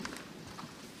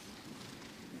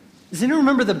Does anyone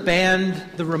remember the band,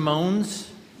 the Ramones?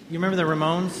 You remember the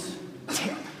Ramones?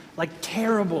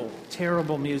 Terrible,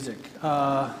 terrible music.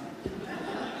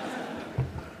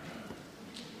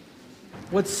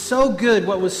 What's so good,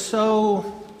 what was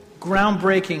so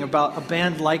groundbreaking about a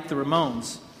band like the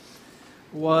Ramones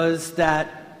was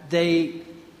that they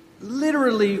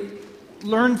literally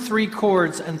learned 3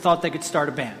 chords and thought they could start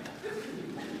a band.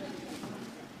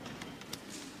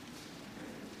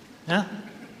 Yeah?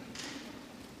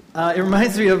 It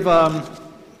reminds me of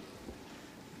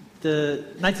the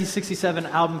 1967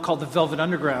 album called The Velvet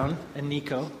Underground and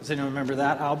Nico. Does anyone remember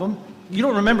that album? You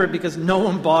don't remember it because no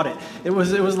one bought it. It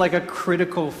was like a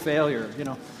critical failure,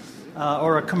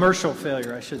 or a commercial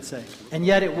failure, I should say. And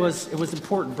yet it was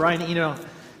important. Brian Eno,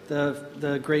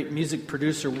 the great music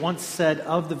producer, once said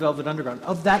of The Velvet Underground,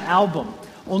 of that album,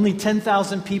 only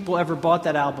 10,000 people ever bought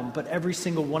that album, but every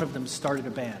single one of them started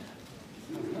a band.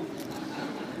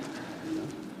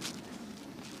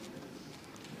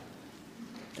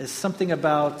 There's something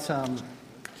about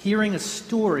hearing a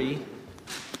story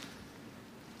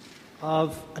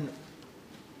of an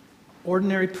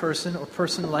ordinary person or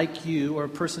person like you or a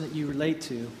person that you relate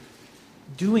to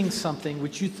doing something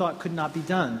which you thought could not be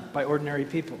done by ordinary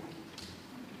people.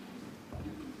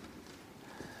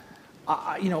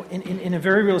 In a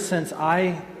very real sense,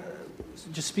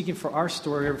 just speaking for our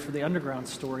story or for the Underground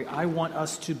story, I want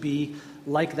us to be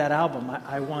like that album.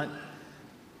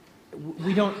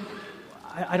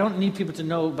 I don't need people to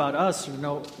know about us or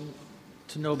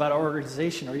to know about our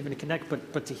organization or even to connect,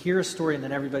 but to hear a story and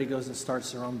then everybody goes and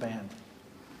starts their own band.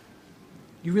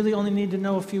 You really only need to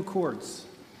know a few chords,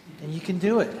 and you can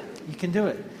do it. You can do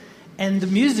it. And the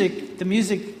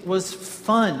music was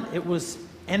fun. It was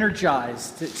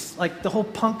energized. It's like the whole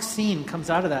punk scene comes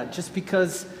out of that just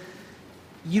because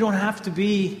you don't have to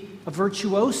be a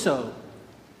virtuoso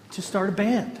to start a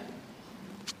band.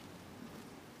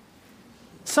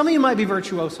 Some of you might be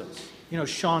virtuosos.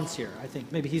 Sean's here. I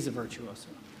think maybe he's a virtuoso.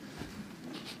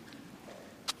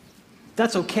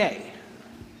 That's okay.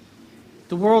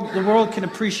 The world can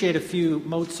appreciate a few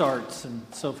Mozarts and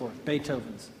so forth,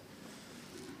 Beethovens.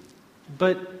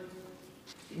 But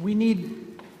we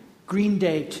need Green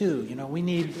Day too. We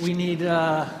need.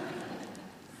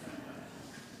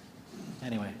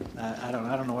 Anyway, I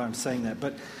don't know why I'm saying that,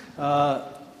 but.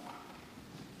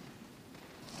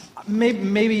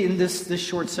 Maybe in this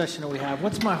short session that we have,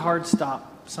 what's my hard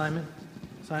stop, Simon?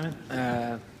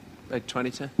 Like 20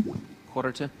 to,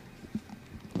 quarter to.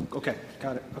 Okay,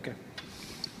 got it. Okay.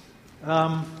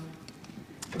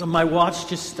 My watch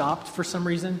just stopped for some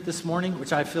reason this morning,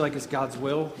 which I feel like is God's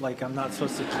will. Like I'm not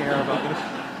supposed to care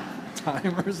about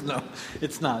timers. No,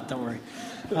 it's not. Don't worry.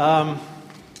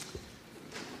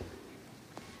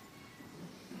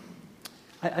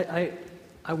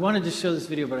 I wanted to show this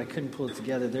video, but I couldn't pull it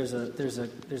together. There's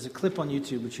a clip on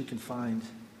YouTube which you can find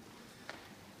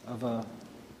of a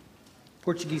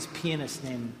Portuguese pianist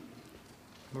named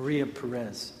Maria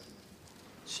Perez.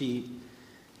 She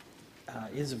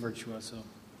is a virtuoso,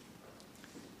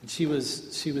 and she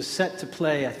was set to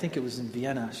play. I think it was in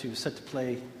Vienna. She was set to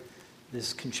play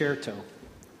this concerto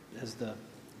as the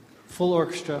full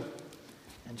orchestra,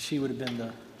 and she would have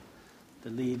been the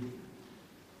lead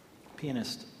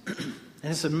pianist. And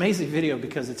it's an amazing video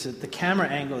because the camera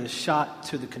angle is shot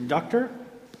to the conductor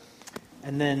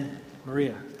and then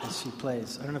Maria as she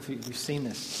plays. I don't know if you've seen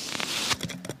this.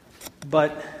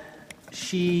 But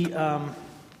she, the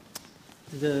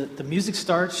music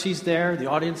starts, she's there, the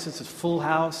audience, it's a full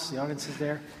house, the audience is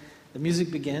there. The music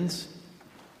begins,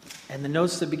 and the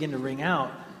notes that begin to ring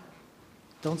out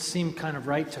don't seem kind of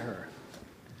right to her.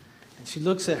 And she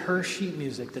looks at her sheet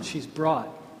music that she's brought,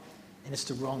 and it's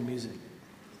the wrong music.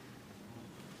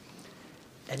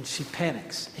 And she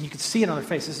panics. And you can see it on her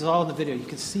face. This is all in the video. You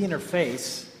can see in her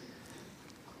face,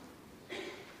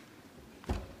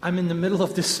 I'm in the middle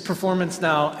of this performance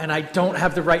now, and I don't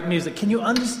have the right music. Can you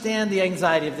understand the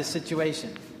anxiety of this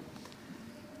situation?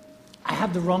 I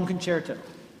have the wrong concerto.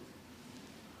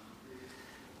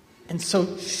 And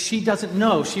so she doesn't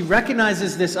know. She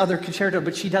recognizes this other concerto,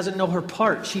 but she doesn't know her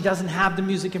part. She doesn't have the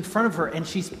music in front of her, and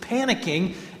she's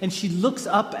panicking, and she looks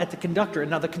up at the conductor.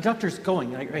 And now the conductor's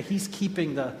going. Right? He's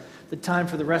keeping the time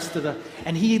for the rest of the...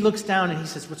 And he looks down, and he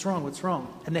says, what's wrong? What's wrong?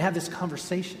 And they have this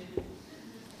conversation.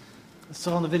 It's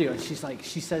all in the video. And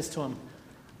she says to him,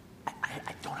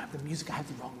 I don't have the music. I have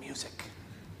the wrong music.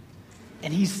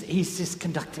 And he's just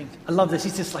conducting. I love this.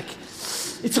 He's just like,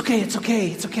 it's okay.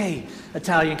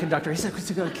 Italian conductor. He said,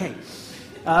 it's okay.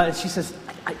 And she says,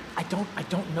 I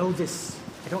don't know this.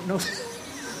 I don't know.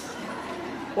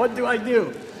 What do I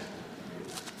do?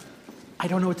 I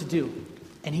don't know what to do.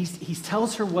 And he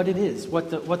tells her what it is, what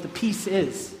the piece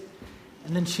is.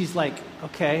 And then she's like,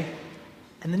 okay.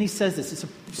 And then he says this. It's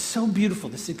so beautiful,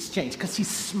 this exchange, because he's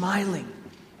smiling.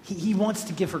 He wants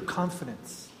to give her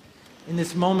confidence in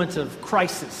this moment of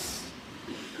crisis.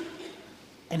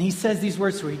 And he says these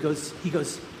words where he goes,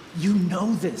 you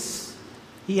know this.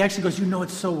 He actually goes, you know it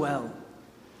so well.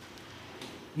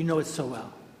 You know it so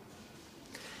well.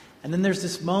 And then there's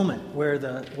this moment where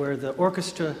the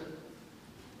orchestra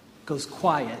goes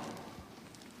quiet,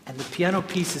 and the piano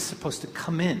piece is supposed to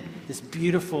come in, this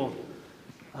beautiful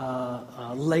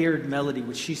layered melody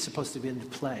which she's supposed to begin to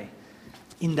play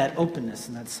in that openness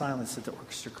and that silence that the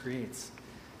orchestra creates.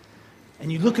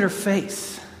 And you look at her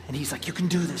face, and he's like, you can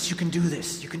do this, you can do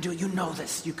this, you can do it, you know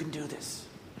this, you can do this.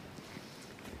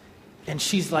 And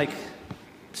she's like,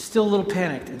 still a little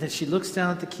panicked, and then she looks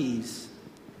down at the keys,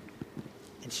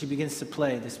 and she begins to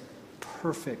play this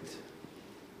perfect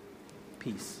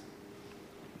piece.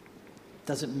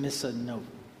 Doesn't miss a note.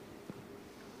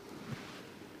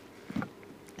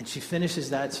 And she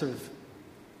finishes that sort of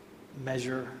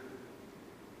measure,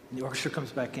 and the orchestra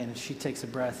comes back in, and she takes a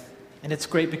breath. And it's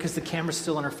great because the camera's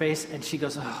still on her face, and she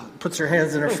goes, puts her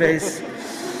hands in her face.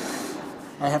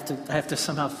 I have to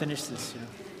somehow finish this, you know.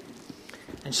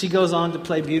 And she goes on to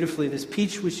play beautifully this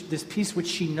piece which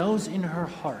she knows in her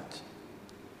heart.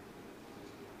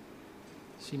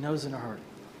 She knows in her heart.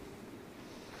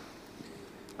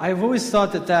 I've always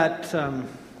thought that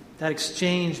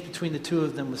exchange between the two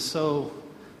of them was so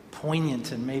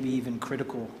poignant and maybe even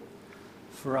critical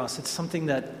for us. It's something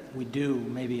that we do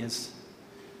maybe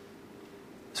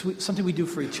something we do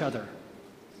for each other.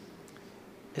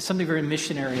 There's something very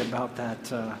missionary about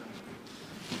that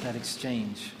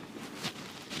exchange.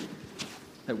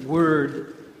 That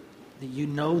word that you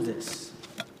know this.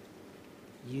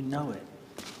 You know it.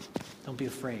 Don't be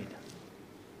afraid.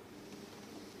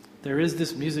 There is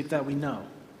this music that we know.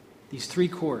 These 3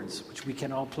 chords, which we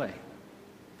can all play.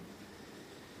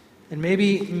 And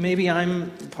maybe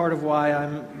I'm part of why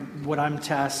what I'm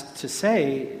tasked to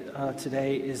say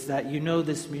today is that you know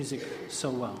this music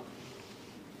so well.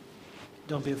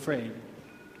 Don't be afraid.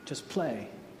 Just play.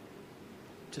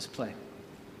 Just play.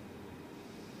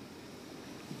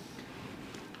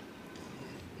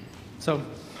 So,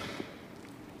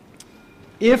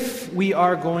 if we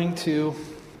are going to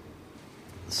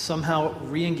somehow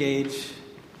re-engage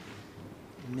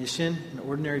mission and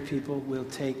ordinary people, will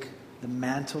take the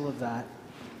mantle of that.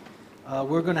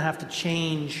 We're going to have to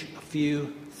change a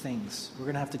few things. We're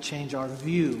going to have to change our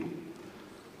view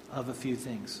of a few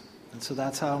things. And so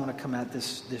that's how I want to come at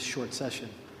this short session.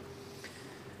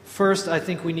 First, I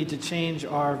think we need to change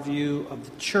our view of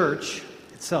the church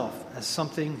itself as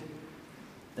something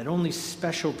that only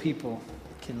special people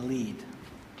can lead.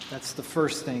 That's the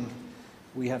first thing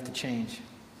we have to change.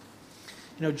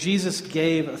 You know, Jesus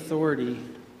gave authority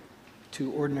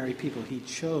to ordinary people. He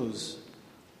chose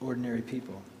ordinary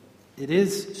people. It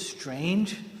is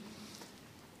strange,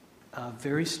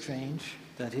 very strange,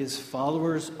 that his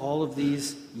followers all of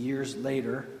these years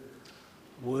later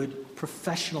would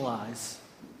professionalize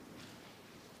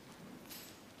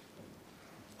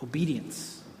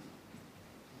obedience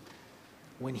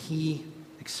when he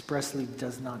expressly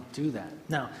does not do that.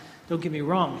 Now, don't get me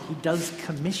wrong, he does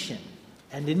commission,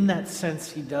 and in that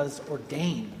sense he does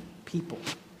ordain people.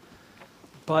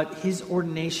 But his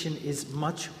ordination is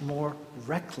much more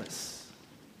reckless,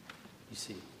 you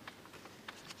see.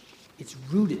 It's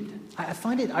rooted. I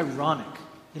find it ironic.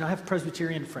 You know, I have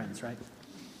Presbyterian friends, right?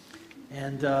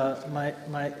 And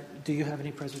do you have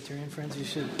any Presbyterian friends?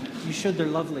 You should. They're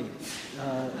lovely.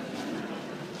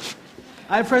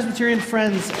 I have Presbyterian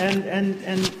friends, and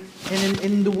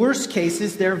in the worst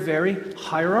cases, they're very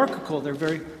hierarchical. They're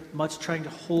very much trying to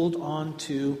hold on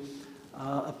to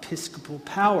episcopal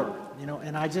power, you know.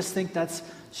 And I just think that's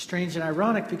strange and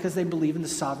ironic because they believe in the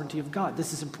sovereignty of God.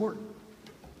 This is important.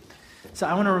 So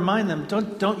I want to remind them: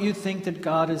 don't you think that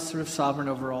God is sort of sovereign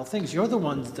over all things? You're the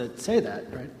ones that say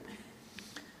that, right?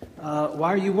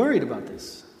 Why are you worried about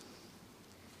this?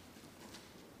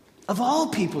 Of all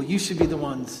people, you should be the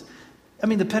ones. I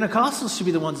mean, the Pentecostals should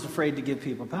be the ones afraid to give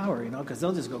people power, you know, because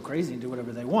they'll just go crazy and do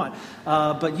whatever they want.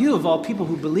 But you, of all people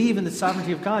who believe in the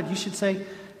sovereignty of God, you should say,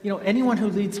 you know, anyone who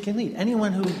leads can lead.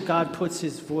 Anyone who God puts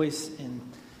his voice in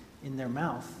their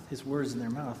mouth, his words in their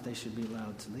mouth, they should be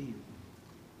allowed to lead.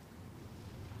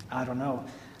 I don't know.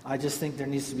 I just think there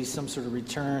needs to be some sort of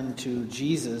return to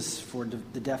Jesus for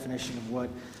the definition of what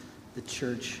the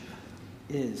church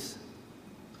is.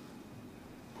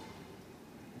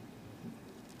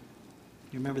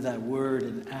 You remember that word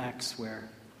in Acts where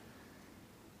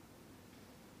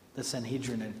the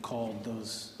Sanhedrin had called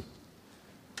those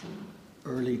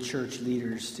early church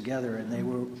leaders together,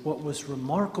 and what was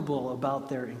remarkable about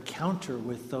their encounter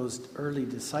with those early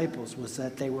disciples was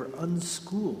that they were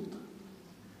unschooled.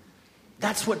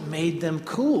 That's what made them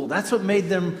cool. That's what made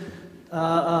them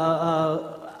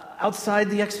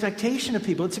outside the expectation of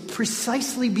people. It's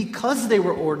precisely because they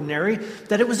were ordinary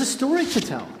that it was a story to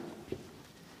tell,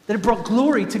 that it brought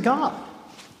glory to God.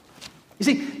 You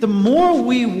see, the more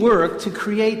we work to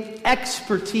create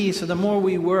expertise, or the more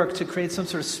we work to create some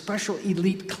sort of special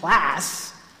elite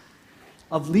class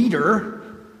of leader,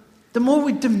 the more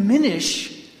we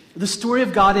diminish the story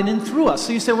of God in and through us.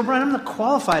 So you say, well, Brian, I'm not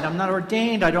qualified. I'm not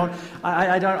ordained. I don't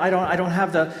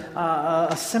have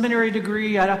a seminary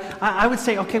degree. I would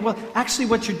say, okay, well, actually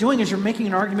what you're doing is you're making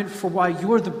an argument for why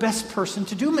you're the best person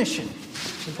to do mission,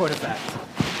 in point of fact.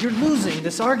 You're losing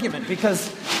this argument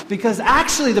because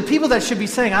actually the people that should be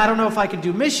saying, I don't know if I can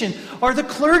do mission, are the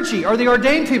clergy, or the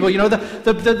ordained people. You know,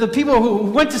 the people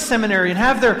who went to seminary and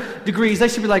have their degrees. They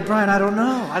should be like, Brian, I don't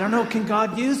know. Can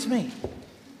God use me?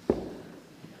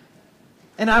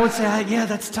 And I would say, yeah,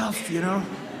 that's tough, you know.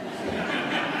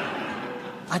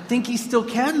 I think he still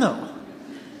can, though.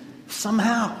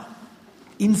 Somehow.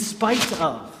 In spite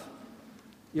of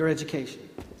your education.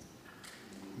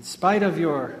 In spite of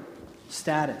your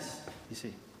status, you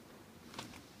see.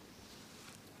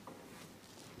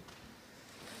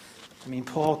 I mean,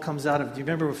 Paul comes out of, do you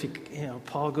remember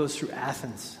Paul goes through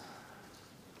Athens.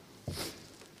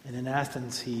 And in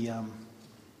Athens,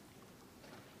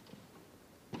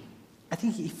 I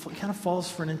think he kind of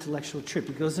falls for an intellectual trip.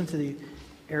 He goes into the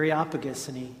Areopagus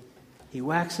and he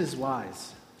waxes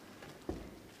wise.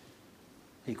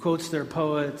 He quotes their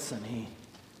poets and he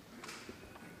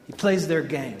plays their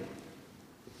game.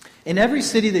 In every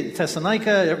city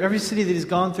Thessalonica, every city that he's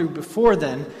gone through before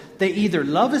then, they either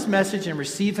love his message and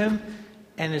receive him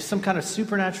and there's some kind of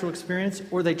supernatural experience,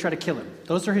 or they try to kill him.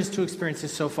 Those are his two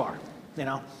experiences so far, you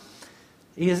know.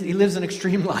 He lives an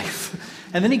extreme life.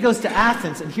 And then he goes to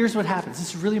Athens, and here's what happens.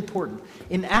 This is really important.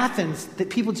 In Athens, that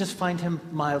people just find him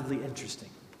mildly interesting.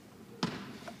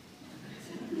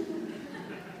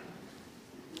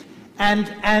 And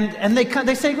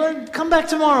they say, well, come back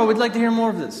tomorrow. We'd like to hear more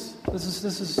of this.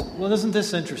 Isn't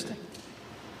this interesting?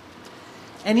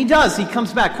 And he does. He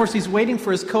comes back. Of course, he's waiting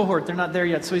for his cohort. They're not there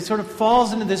yet. So he sort of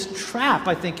falls into this trap,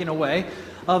 I think, in a way,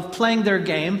 of playing their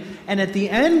game. And at the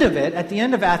end of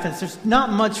Athens, there's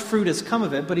not much fruit has come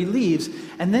of it, but he leaves.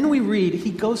 And then we read, he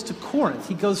goes to Corinth.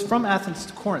 He goes from Athens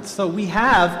to Corinth. So we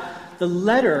have the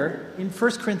letter in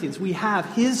 1 Corinthians. We have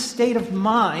his state of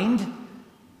mind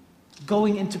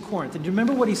going into Corinth. And do you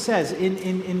remember what he says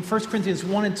in 1 Corinthians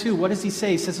 1 and 2? What does he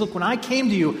say? He says, look, when I came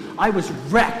to you, I was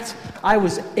wrecked. I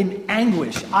was in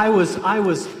anguish. I was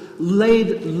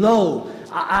laid low.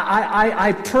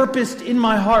 I purposed in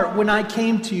my heart when I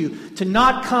came to you to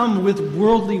not come with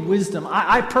worldly wisdom.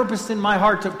 I purposed in my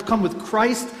heart to come with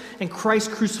Christ and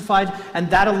Christ crucified and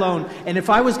that alone. And if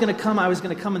I was going to come, I was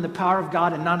going to come in the power of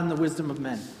God and not in the wisdom of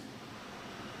men.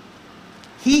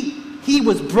 He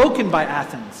was broken by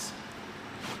Athens.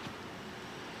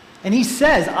 And he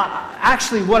says,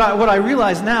 actually, what I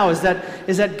realize now is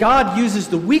that God uses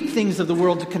the weak things of the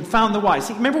world to confound the wise.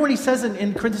 See, remember when he says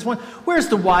in Corinthians 1, where's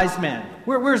the wise man?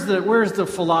 Where's the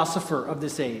philosopher of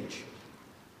this age?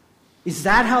 Is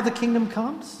that how the kingdom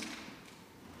comes?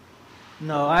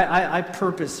 No, I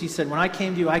purpose. He said, when I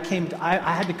came to you, I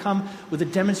had to come with a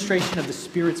demonstration of the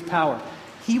Spirit's power.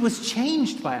 He was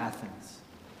changed by Athens.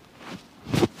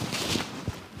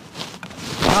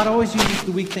 God always uses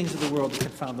the weak things of the world to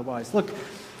confound the wise. Look,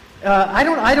 I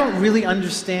don't really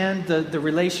understand the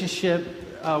relationship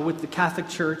with the Catholic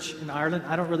Church in Ireland.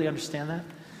 I don't really understand that.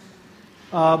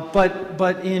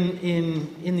 But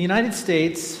in the United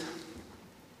States,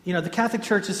 you know, the Catholic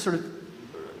Church is sort of,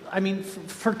 I mean,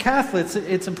 for Catholics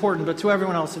it's important, but to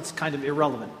everyone else it's kind of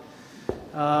irrelevant.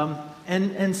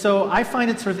 And so I find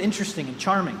it sort of interesting and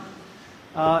charming.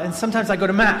 And sometimes I go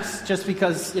to Mass just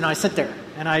because, you know, I sit there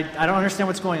and I don't understand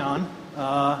what's going on,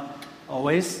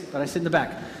 always, but I sit in the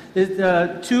back.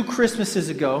 2 Christmases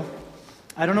ago,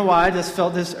 I don't know why, I just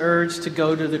felt this urge to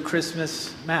go to the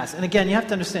Christmas Mass. And again, you have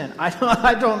to understand, I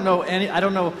don't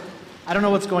know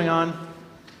what's going on,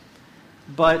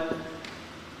 but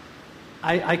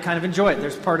I kind of enjoy it.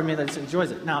 There's part of me that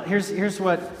enjoys it. Now, here's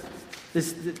what,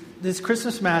 this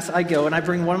Christmas Mass, I go and I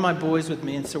bring one of my boys with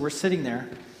me, and so we're sitting there.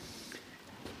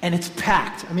 And it's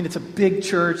packed. I mean, it's a big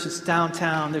church. It's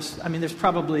downtown. There's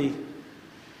probably,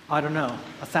 I don't know,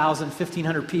 1,000,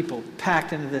 1,500 people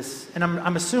packed into this. And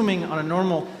I'm assuming on a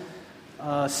normal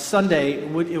Sunday it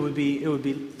would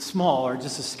be small or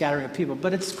just a scattering of people.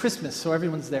 But it's Christmas, so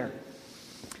everyone's there.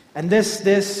 And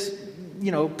this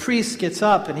priest gets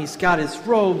up and he's got his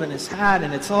robe and his hat,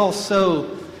 and it's all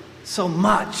so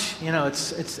much,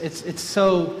 it's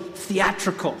so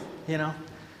theatrical,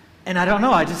 And I don't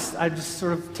know, I'm just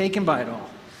sort of taken by it all.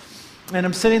 And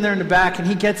I'm sitting there in the back, and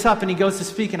he gets up and he goes to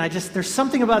speak, and there's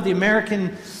something about the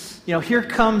American, here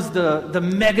comes the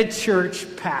mega church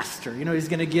pastor. He's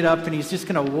going to get up and he's just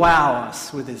going to wow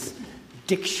us with his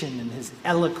diction and his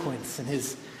eloquence and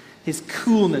his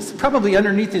coolness. Probably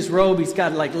underneath his robe he's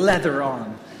got like leather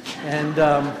on. And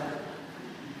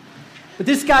but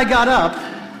this guy got up,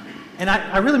 and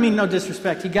I really mean no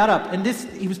disrespect. He got up, and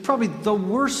he was probably the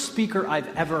worst speaker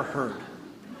I've ever heard.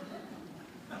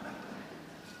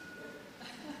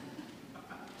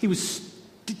 He was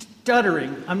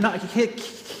stuttering. I'm not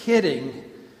kidding.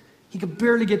 He could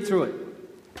barely get through it.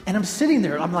 And I'm sitting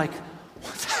there, I'm like,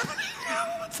 what's happening now?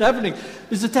 What's happening?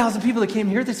 There's 1,000 people that came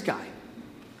to hear this guy.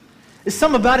 There's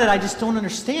something about it I just don't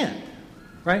understand,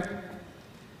 right?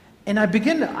 And I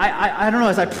begin to, I don't know,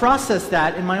 as I process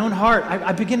that in my own heart,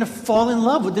 I begin to fall in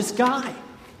love with this guy.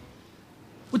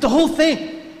 With the whole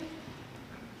thing.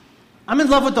 I'm in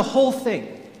love with the whole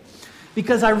thing.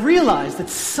 Because I realize that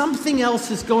something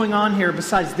else is going on here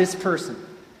besides this person.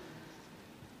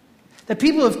 That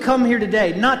people have come here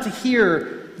today not to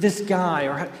hear this guy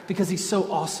or because he's so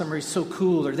awesome or he's so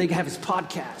cool or they have his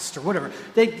podcast or whatever.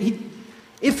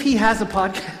 If he has a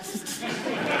podcast,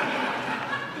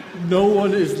 no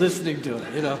one is listening to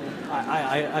it.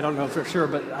 I don't know for sure,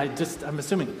 but I'm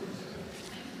assuming.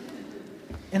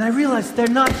 And I realize they're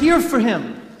not here for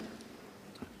him.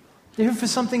 They're here for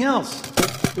something else.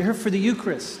 They're here for the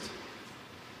Eucharist.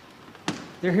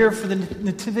 They're here for the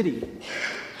Nativity.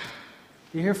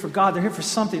 They're here for God. They're here for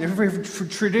something. They're here for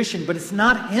tradition, but it's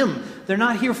not him. They're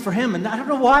not here for him. And I don't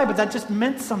know why, but that just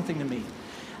meant something to me.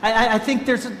 I think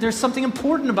there's something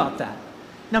important about that.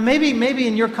 Now, maybe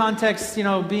in your context,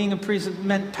 being a priest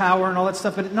meant power and all that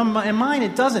stuff, but in mine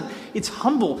it doesn't. It's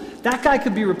humble. That guy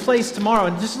could be replaced tomorrow,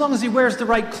 and just as long as he wears the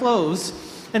right clothes,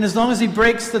 and as long as he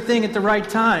breaks the thing at the right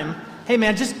time, hey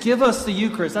man, just give us the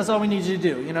Eucharist. That's all we need you to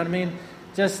do. You know what I mean?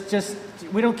 Just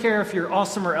we don't care if you're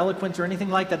awesome or eloquent or anything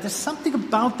like that. There's something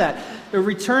about that. They're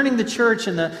returning the church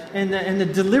and the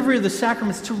delivery of the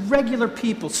sacraments to regular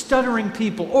people, stuttering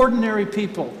people, ordinary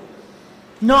people,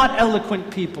 not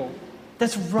eloquent people.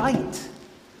 That's right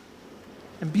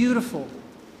and beautiful.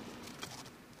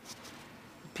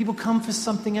 People come for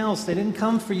something else. They didn't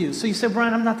come for you. So you say,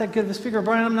 Brian, I'm not that good of a speaker. Or,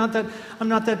 Brian, I'm not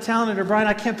that talented. Or Brian,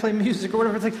 I can't play music or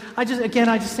whatever. It's like,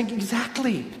 I just think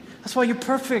exactly. That's why you're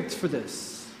perfect for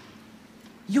this.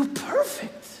 You're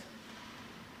perfect.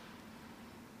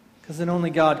 Because then only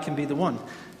God can be the one.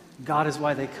 God is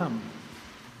why they come.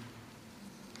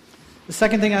 The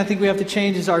second thing I think we have to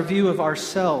change is our view of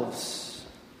ourselves.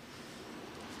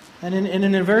 And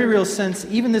in a very real sense,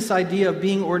 even this idea of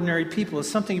being ordinary people is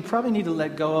something you probably need to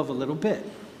let go of a little bit.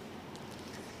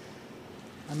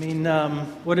 I mean,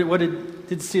 what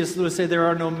did C.S. Lewis say? There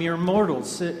are no mere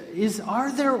mortals.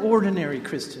 Are there ordinary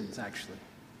Christians, actually?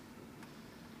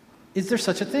 Is there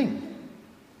such a thing?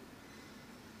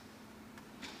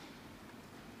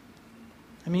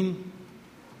 I mean,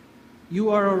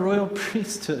 you are a royal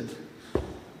priesthood.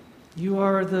 You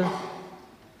are the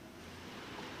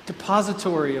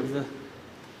depository of the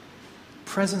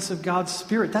presence of God's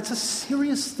Spirit. That's a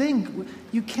serious thing.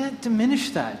 You can't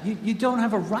diminish that. You don't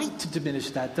have a right to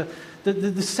diminish that.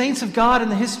 The saints of God in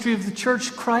the history of the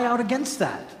church cry out against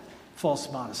that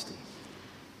false modesty.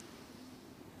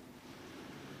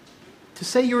 To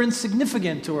say you're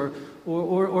insignificant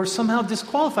or somehow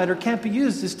disqualified or can't be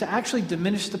used is to actually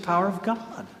diminish the power of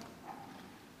God.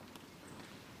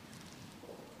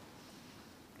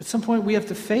 At some point we have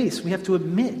to admit,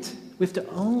 we have to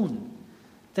own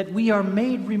that we are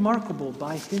made remarkable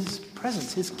by His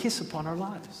presence, His kiss upon our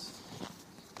lives.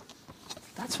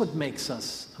 That's what makes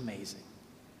us amazing.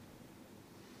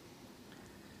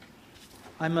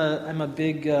 I'm a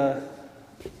big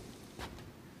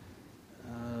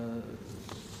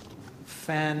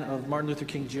fan of Martin Luther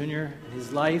King Jr. and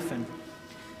his life, and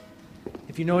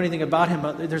if you know anything about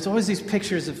him, there's always these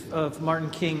pictures of Martin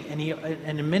King,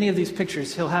 and in many of these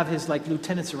pictures, he'll have his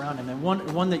lieutenants around him. And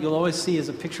one that you'll always see is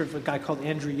a picture of a guy called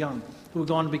Andrew Young, who would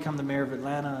go on to become the mayor of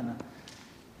Atlanta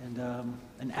and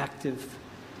an active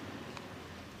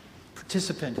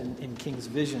participant in King's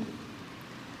vision.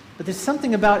 But there's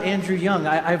something about Andrew Young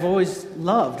I've always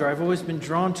loved, or I've always been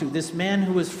drawn to. This man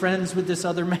who was friends with this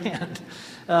other man.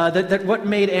 That what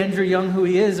made Andrew Young who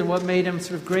he is and what made him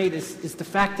sort of great is the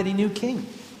fact that he knew King.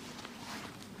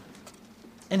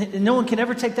 And no one can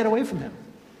ever take that away from him.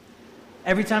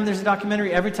 Every time there's a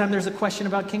documentary, every time there's a question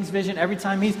about King's Vision, every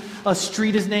time a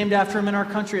street is named after him in our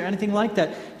country or anything like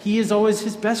that, he is always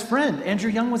his best friend. Andrew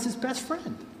Young was his best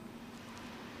friend.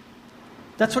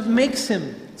 That's what makes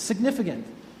him significant.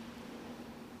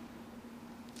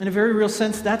 In a very real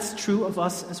sense, that's true of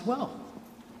us as well.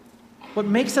 What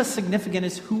makes us significant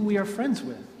is who we are friends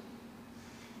with.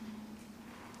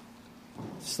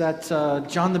 It's that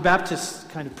John the Baptist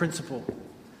kind of principle.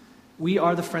 We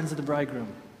are the friends of the bridegroom.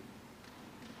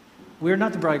 We're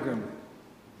not the bridegroom,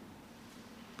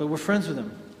 but we're friends with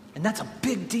him. And that's a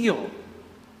big deal.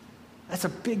 That's a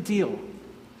big deal.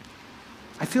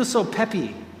 I feel so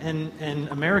peppy and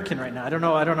American right now. I don't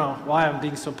know why I'm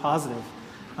being so positive.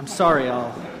 I'm sorry,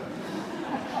 I'll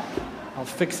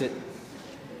fix it.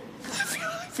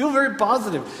 I feel very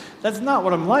positive. That's not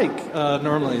what I'm like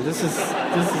normally. This is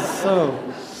so...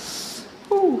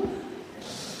 Whew.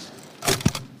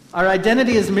 Our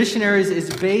identity as missionaries is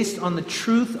based on the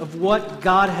truth of what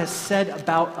God has said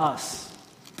about us.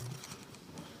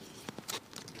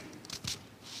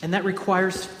 And that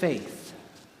requires faith.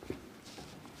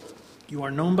 You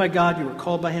are known by God, you are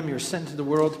called by him, you are sent into the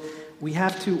world. We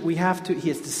have to, he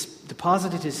has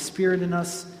deposited his Spirit in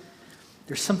us.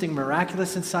 There's something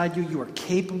miraculous inside you. You are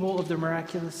capable of the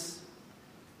miraculous.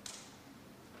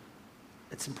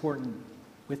 It's important.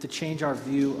 We have to change our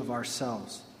view of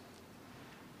ourselves.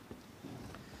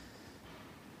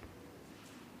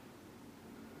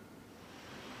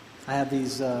 I have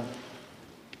these...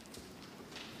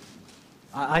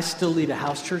 I still lead a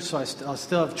house church, so I'll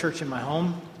still have church in my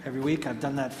home every week. I've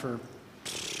done that for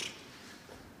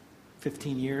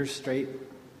 15 years straight.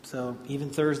 So even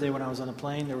Thursday when I was on a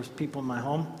plane, there was people in my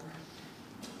home.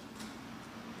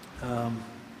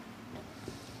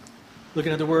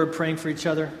 Looking at the Word, praying for each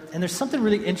other. And there's something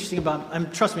really interesting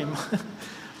about, trust me,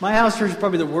 my house church is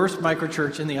probably the worst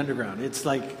microchurch in the underground. It's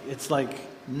like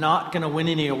not going to win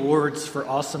any awards for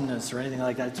awesomeness or anything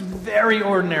like that. It's very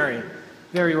ordinary.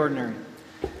 Very ordinary.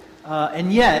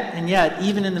 And yet,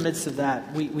 even in the midst of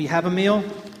that, we have a meal,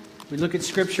 we look at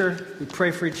Scripture, we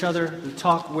pray for each other, we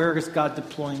talk, where is God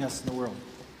deploying us in the world?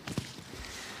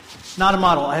 Not a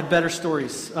model. I have better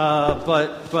stories.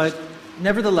 But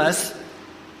nevertheless,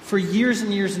 for years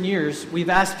and years and years, we've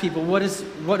asked people, what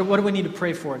do we need to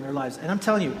pray for in their lives? And I'm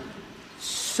telling you,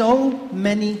 so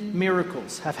many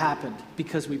miracles have happened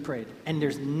because we prayed. And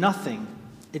there's nothing.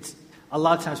 It's a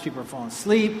lot of times people are falling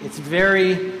asleep. It's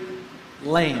very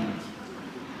lame.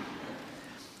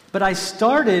 But I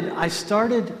started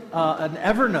an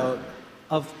Evernote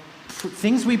of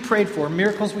things we prayed for,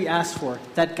 miracles we asked for,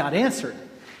 that got answered.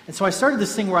 And so I started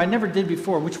this thing where I never did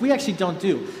before, which we actually don't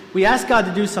do. We ask God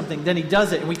to do something, then he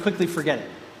does it, and we quickly forget it.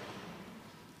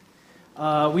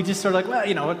 We just sort of like,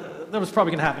 well, that was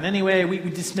probably going to happen anyway. We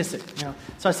dismiss it,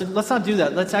 So I said, let's not do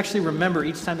that. Let's actually remember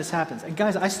each time this happens. And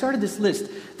guys, I started this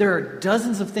list. There are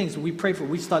dozens of things we pray for.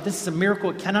 We thought, this is a miracle.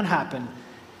 It cannot happen.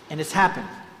 And it's happened.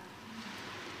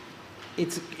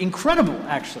 It's incredible,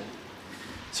 actually.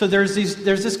 So there's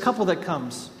this couple that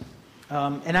comes.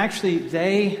 And actually,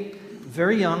 they,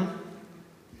 very young,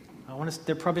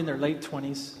 they're probably in their late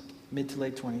 20s, mid to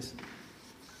late 20s.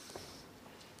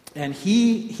 And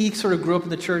he sort of grew up in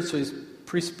the church, so he's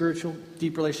pretty spiritual,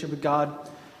 deep relationship with God.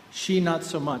 She not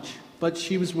so much, but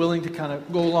she was willing to kind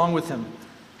of go along with him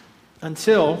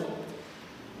until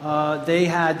they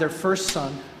had their first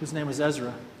son, whose name was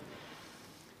Ezra,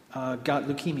 got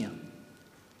leukemia.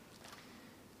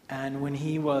 And when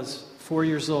he was 4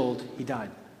 years old, he died.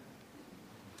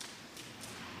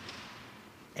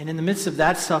 And in the midst of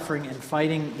that suffering and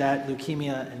fighting that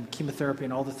leukemia and chemotherapy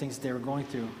and all the things they were going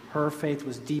through, her faith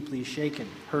was deeply shaken.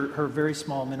 Her very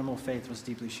small, minimal faith was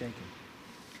deeply shaken.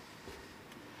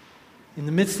 In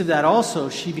the midst of that also,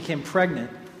 she became pregnant.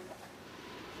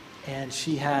 And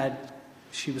she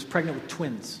was pregnant with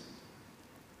twins.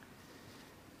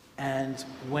 And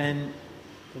when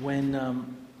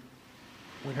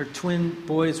her twin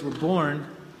boys were born,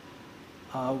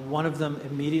 one of them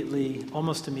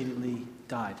almost immediately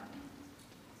died.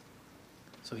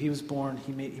 So he was born,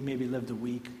 he maybe lived a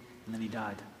week, and then he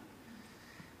died.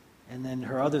 And then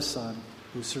her other son,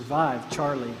 who survived,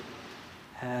 Charlie,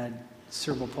 had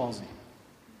cerebral palsy.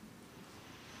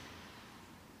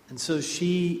 And so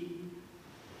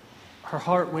her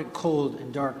heart went cold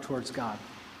and dark towards God.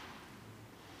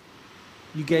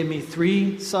 You gave me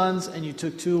 3 sons and you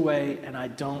took 2 away, and I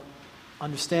don't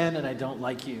understand and I don't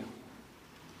like you.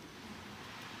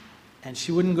 And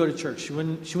she wouldn't go to church. She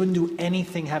wouldn't do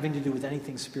anything having to do with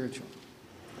anything spiritual.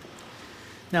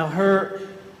 Now her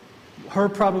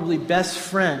probably best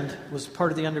friend was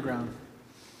part of the underground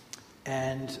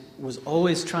and was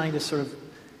always trying to sort of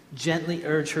gently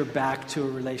urge her back to a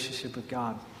relationship with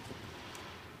God.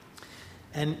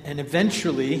 And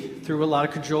eventually, through a lot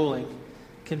of cajoling,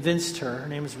 convinced her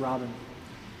name is Robin,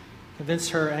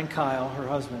 convinced her and Kyle, her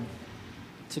husband,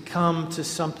 to come to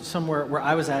somewhere where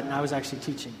I was at, and I was actually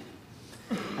teaching.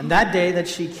 And that day that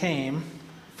she came,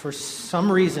 for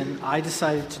some reason, I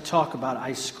decided to talk about,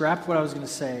 I scrapped what I was going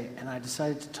to say, and I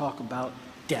decided to talk about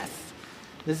death.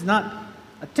 This is not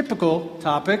a typical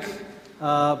topic,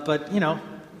 but,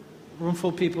 room full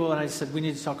of people, and I said, we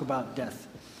need to talk about death.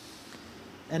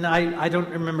 And I don't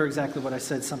remember exactly what I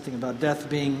said, something about death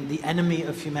being the enemy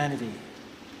of humanity,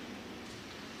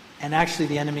 and actually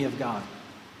the enemy of God.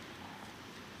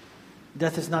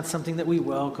 Death is not something that we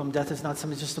welcome. Death is not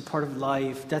something just a part of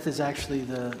life. Death is actually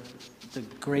the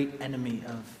great enemy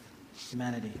of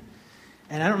humanity.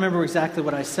 And I don't remember exactly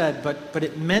what I said, but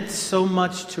it meant so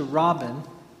much to Robin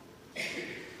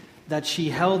that she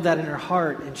held that in her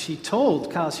heart, and she told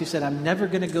Kyle, she said, I'm never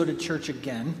going to go to church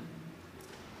again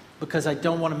because I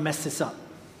don't want to mess this up.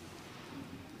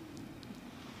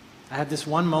 I have this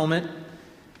one moment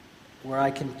where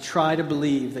I can try to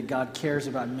believe that God cares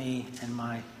about me and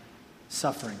my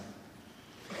suffering.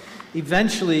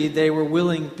 Eventually, they were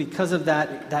willing, because of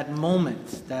that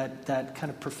moment, that kind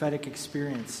of prophetic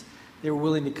experience, they were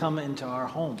willing to come into our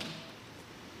home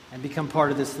and become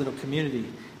part of this little community.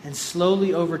 And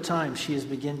slowly over time, she has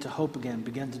begun to hope again,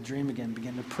 begun to dream again,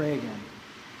 begun to pray again.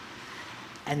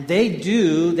 And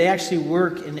they actually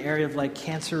work in the area of like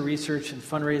cancer research and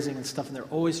fundraising and stuff, and they're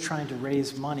always trying to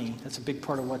raise money. That's a big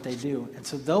part of what they do. And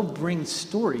so they'll bring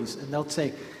stories, and they'll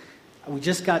say, we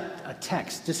just got a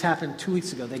text. This happened 2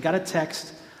 weeks ago. They got a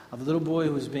text of a little boy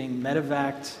who was being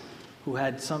medevaced, who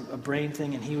had a brain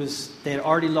thing, and they had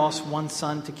already lost one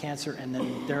son to cancer, and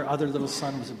then their other little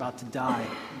son was about to die.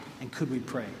 And could we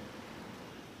pray?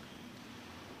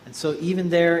 And so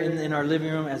even there in our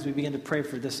living room, as we began to pray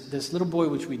for this little boy,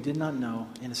 which we did not know,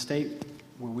 in a state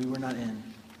where we were not in,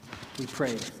 we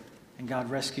prayed. And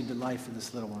God rescued the life of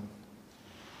this little one.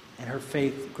 And her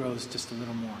faith grows just a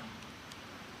little more.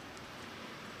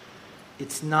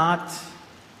 It's not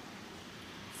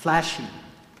flashy,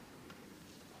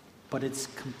 but it's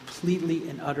completely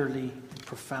and utterly and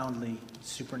profoundly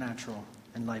supernatural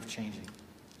and life-changing.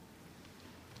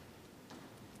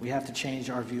 We have to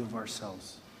change our view of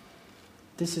ourselves.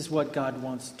 This is what God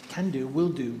will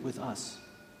do with us.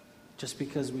 Just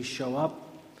because we show up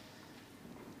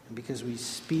and because we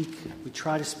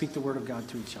try to speak the word of God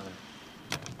to each other.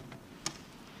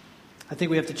 I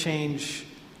think we have to change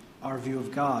our view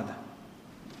of God.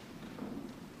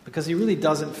 Because he really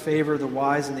doesn't favor the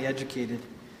wise and the educated.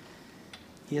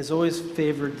 He has always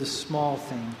favored the small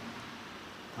thing,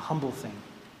 the humble thing.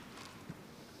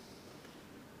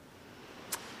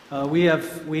 We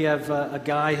have a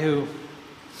guy who,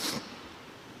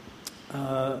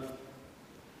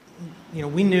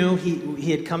 we knew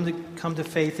he had come to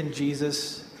faith in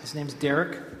Jesus. His name's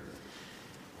Derek,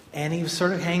 and he was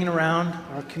sort of hanging around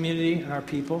our community and our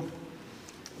people.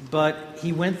 But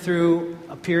he went through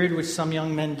a period which some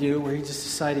young men do, where he just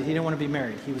decided he didn't want to be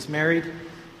married. He was married,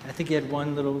 and I think he had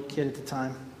one little kid at the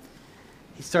time.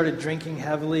 He started drinking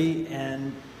heavily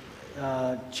and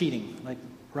cheating, like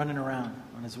running around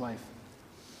on his wife.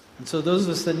 And so those of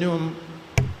us that knew him,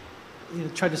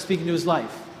 tried to speak into his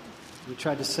life. We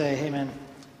tried to say, hey man,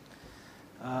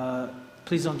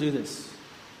 please don't do this.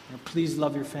 Please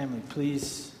love your family.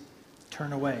 Please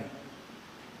turn away.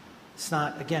 It's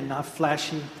not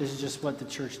flashy. This is just what the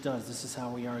church does. This is how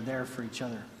we are there for each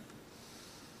other.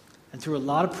 And through a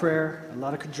lot of prayer, a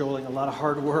lot of cajoling, a lot of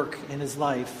hard work in his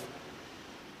life,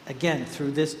 again,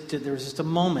 through this, there was just a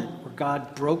moment where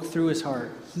God broke through his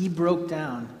heart. He broke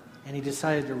down, and he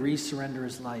decided to re-surrender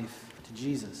his life to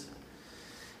Jesus.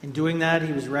 In doing that,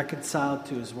 he was reconciled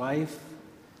to his wife,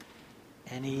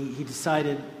 and he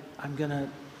decided, I'm going to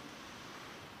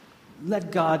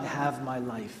let God have my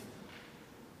life.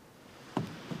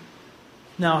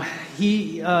 Now,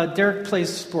 Derek plays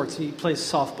sports. He plays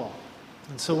softball.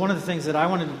 And so one of the things that I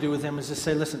wanted to do with him was just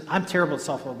say, listen, I'm terrible at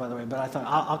softball, by the way, but I thought,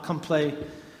 I'll come play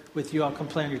with you. I'll come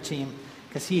play on your team.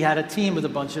 Because he had a team with a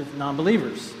bunch of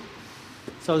non-believers.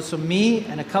 So me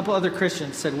and a couple other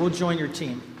Christians said, we'll join your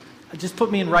team. Just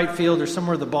put me in right field or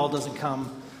somewhere the ball doesn't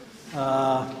come.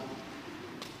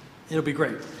 It'll be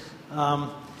great.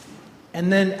 And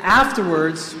then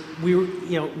afterwards,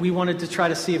 we wanted to try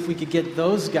to see if we could get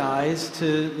those guys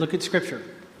to look at Scripture.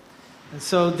 And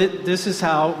so this is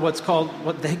how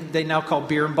what they now call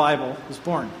Beer and Bible was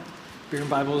born. Beer and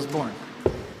Bible was born.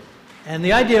 And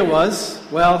the idea was,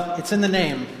 well, it's in the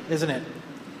name, isn't it?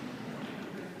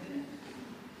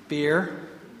 Beer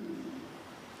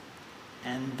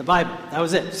and the Bible. That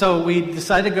was it. So we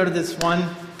decided to go to this one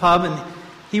pub, and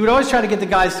he would always try to get the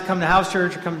guys to come to house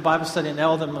church or come to Bible study, and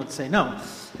all of them would say no.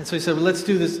 And so he said, well, let's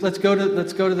do this. Let's go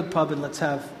to the pub and let's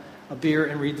have a beer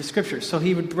and read the scriptures. So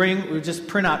we would just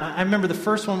print out. I remember the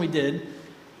first one we did.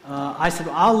 I said,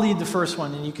 well, I'll lead the first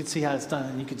one, and you can see how it's done,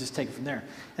 and you could just take it from there.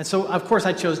 And so, of course,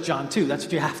 I chose John 2. That's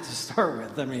what you have to start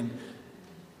with. I mean,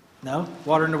 no?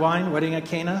 Water into wine? Wedding at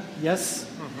Cana? Yes?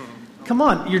 Come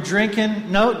on, you're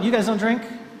drinking. No, you guys don't drink?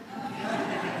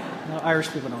 No, Irish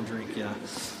people don't drink, yeah.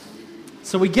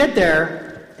 So we get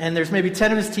there, and there's maybe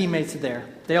 10 of his teammates there.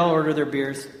 They all order their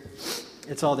beers.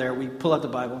 It's all there. We pull out the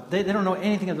Bible. They don't know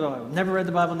anything about the Bible. Never read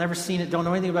the Bible, never seen it, don't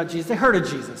know anything about Jesus. They heard of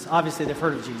Jesus. Obviously, they've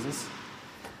heard of Jesus.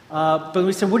 But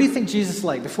we said, what do you think Jesus is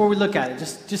like? Before we look at it,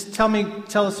 just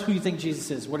tell us who you think Jesus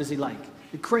is. What is he like?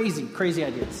 Crazy, crazy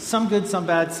ideas. Some good, some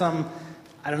bad, some,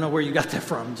 I don't know where you got that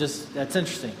from. Just, that's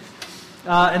interesting.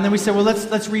 And then we said, well,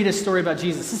 let's read a story about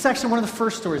Jesus. This is actually one of the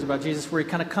first stories about Jesus where he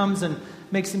kind of comes and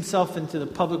makes himself into the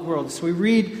public world. So we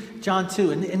read John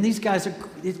 2, and these guys,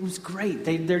 it was great.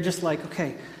 They're just like,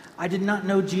 okay, I did not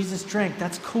know Jesus drank.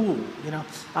 That's cool, you know.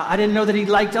 I didn't know that he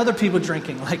liked other people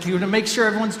drinking. Like, he would make sure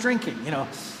everyone's drinking, you know.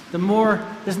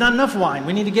 There's not enough wine.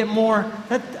 We need to get more.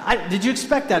 Did you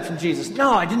expect that from Jesus?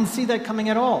 No, I didn't see that coming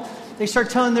at all. They start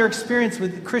telling their experience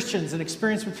with Christians and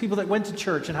experience with people that went to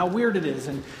church and how weird it is.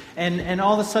 And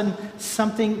all of a sudden,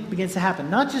 something begins to happen.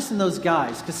 Not just in those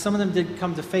guys, because some of them did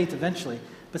come to faith eventually,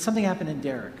 but something happened in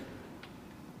Derek.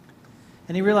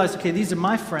 And he realized, okay, these are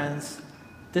my friends.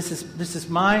 This is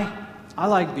I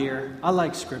like beer. I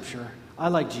like Scripture. I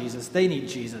like Jesus. They need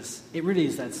Jesus. It really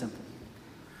is that simple.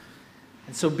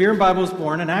 And so Beer and Bible was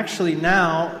born, and actually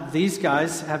now these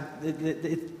guys have,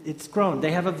 it's grown.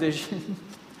 They have a vision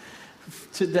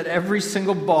that every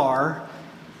single bar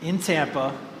in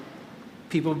Tampa,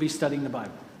 people will be studying the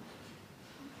Bible.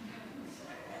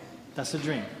 That's a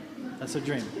dream. That's a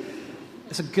dream.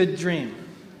 It's a good dream.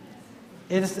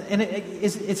 It's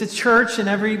a church in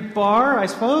every bar, I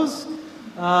suppose.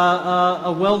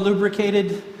 A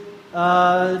well-lubricated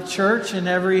church in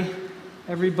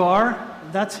every bar.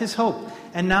 That's his hope.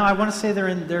 And now I want to say they're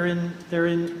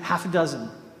in half a dozen,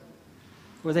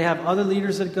 where they have other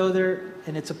leaders that go there,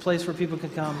 and it's a place where people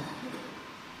can come.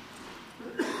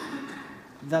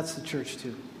 That's the church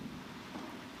too.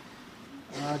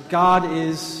 God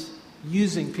is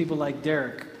using people like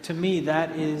Derek. To me,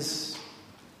 that is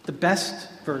the best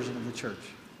version of the church,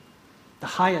 the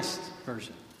highest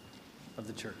version of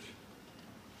the church,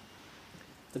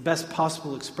 the best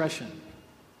possible expression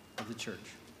of the church.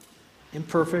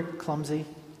 Imperfect, clumsy,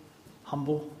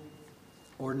 humble,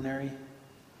 ordinary,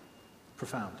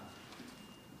 profound.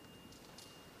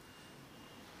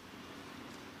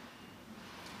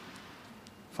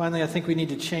 Finally, I think we need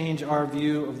to change our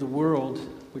view of the world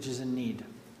which is in need,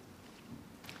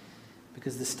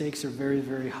 because the stakes are very,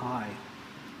 very high.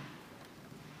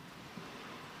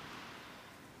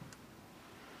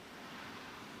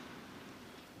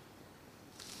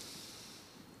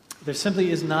 There simply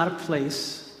is not a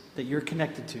place that you're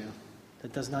connected to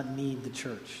that does not need the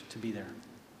church to be there.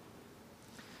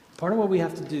 Part of what we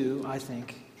have to do, I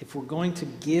think, if we're going to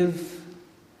give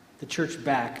the church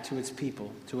back to its people,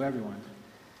 to everyone,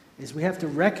 is we have to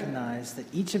recognize that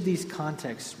each of these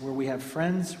contexts where we have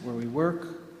friends, where we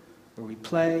work, where we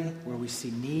play, where we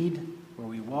see need, where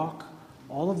we walk,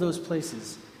 all of those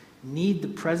places need the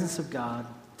presence of God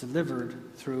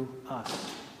delivered through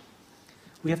us.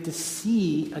 We have to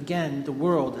see, again, the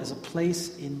world as a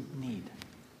place in need.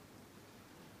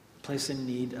 A place in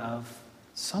need of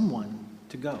someone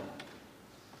to go,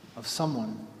 of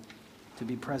someone to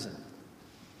be present.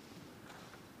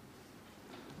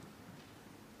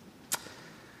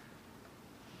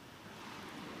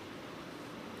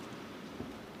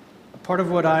 Part of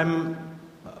what I'm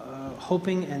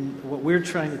hoping and what we're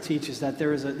trying to teach is that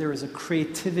there is a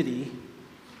creativity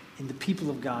in the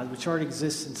people of God which already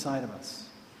exists inside of us.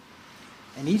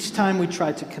 And each time we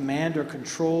try to command or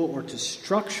control or to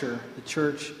structure the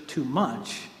church too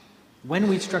much, when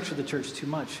we structure the church too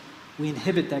much, we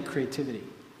inhibit that creativity.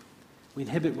 We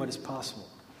inhibit what is possible.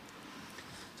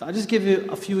 So I'll just give you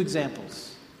a few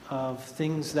examples of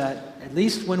things that, at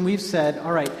least when we've said,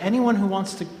 all right, anyone who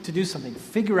wants to do something,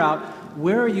 figure out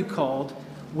where are you called,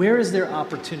 where is their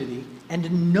opportunity, and to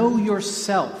know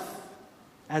yourself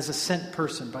as a sent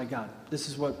person by God. This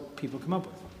is what people come up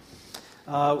with.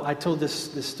 I told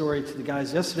this story to the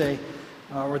guys yesterday,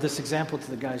 or this example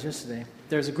to the guys yesterday.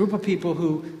 There's a group of people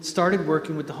who started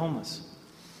working with the homeless.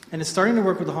 And in starting to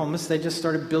work with the homeless, they just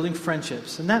started building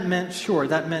friendships. And that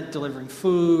meant delivering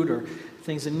food or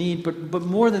things in need, but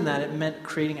more than that, it meant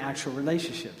creating actual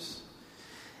relationships.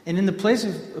 And in the place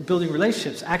of building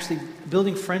relationships, actually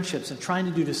building friendships and trying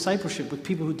to do discipleship with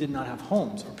people who did not have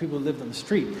homes or people who lived on the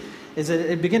street, is that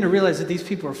it began to realize that these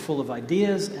people are full of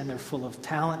ideas and they're full of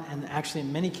talent, and actually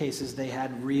in many cases they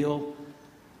had real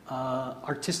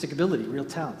artistic ability, real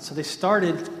talent. So they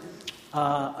started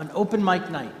an open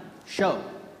mic night show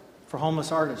for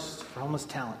homeless artists, for homeless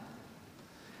talent.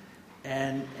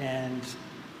 And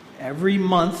every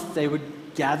month they would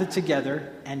gather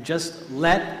together and just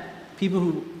let people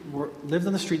who lived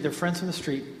on the street, their friends on the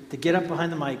street, to get up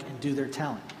behind the mic and do their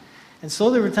talent. And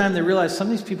slowly over time they realized some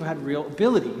of these people had real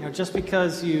ability. You know, just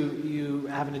because you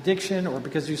have an addiction or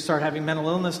because you start having mental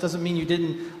illness doesn't mean you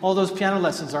didn't, all those piano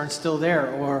lessons aren't still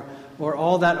there, or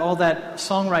all that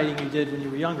songwriting you did when you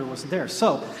were younger wasn't there.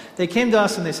 So they came to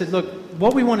us and they said, look,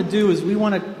 what we want to do is we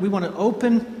want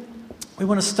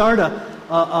to start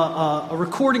a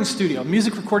recording studio, a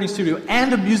music recording studio,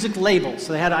 and a music label.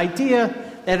 So they had an idea.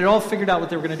 They had it all figured out what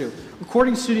they were going to do.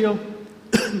 Recording studio,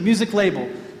 music label,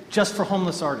 just for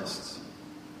homeless artists.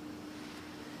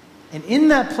 And in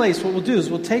that place, what we'll do is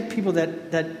we'll take people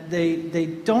that they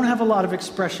don't have a lot of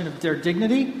expression of their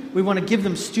dignity. We want to give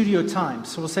them studio time.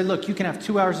 So we'll say, look, you can have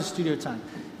 2 hours of studio time.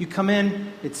 You come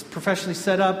in, it's professionally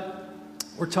set up.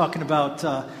 We're talking about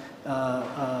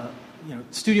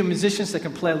studio musicians that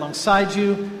can play alongside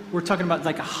you. We're talking about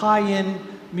like a high-end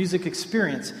music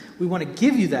experience. We want to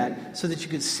give you that so that you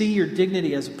can see your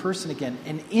dignity as a person again.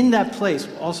 And in that place,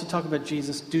 we'll also talk about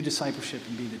Jesus, do discipleship,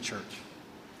 and be the church.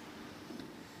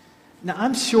 Now,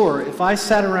 I'm sure if I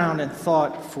sat around and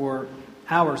thought for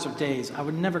hours or days, I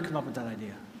would never come up with that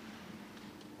idea.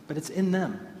 But it's in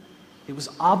them. It was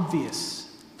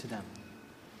obvious to them.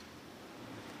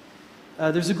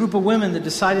 There's a group of women that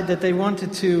decided that they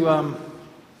wanted to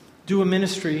do a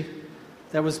ministry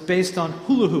that was based on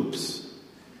hula hoops. Do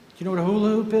you know what a hula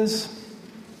hoop is?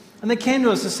 And they came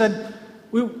to us and said,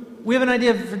 we have an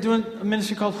idea for doing a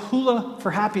ministry called Hula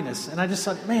for Happiness. And I just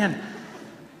thought, man,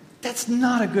 that's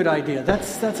not a good idea.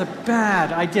 That's a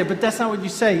bad idea. But that's not what you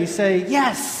say. You say,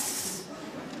 yes.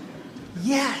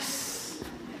 Yes.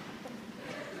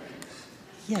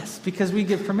 Yes, because we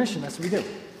give permission. That's what we do.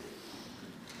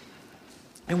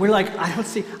 And we're like, I don't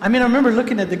see. I mean, I remember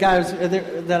looking at the guys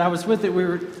that I was with, that we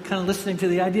were kind of listening to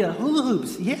the idea. Hula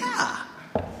hoops. Yeah.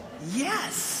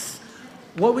 Yes.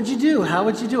 What would you do? How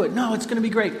would you do it? No, it's going to be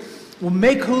great. We'll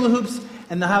make hula hoops,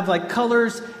 and they'll have like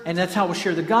colors, and that's how we'll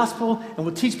share the gospel, and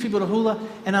we'll teach people to hula.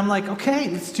 And I'm like, okay,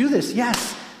 let's do this.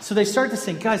 Yes. So they start to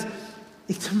sing. Guys,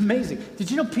 it's amazing. Did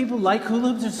you know people like hula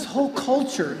hoops? There's this whole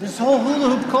culture, this whole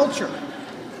hula hoop culture.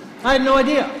 I had no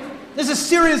idea. This is a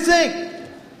serious thing.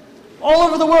 All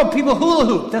over the world, people hula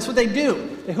hoop. That's what they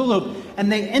do. They hula hoop.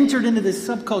 And they entered into this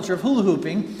subculture of hula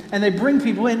hooping, and they bring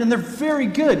people in, and they're very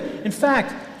good. In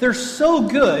fact, they're so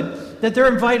good that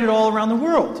they're invited all around the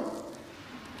world.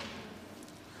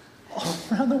 All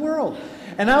around the world.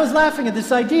 And I was laughing at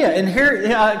this idea. And here,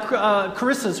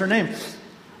 Carissa's her name.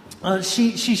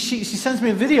 She sends me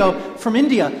a video from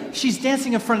India. She's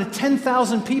dancing in front of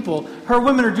 10,000 people. Her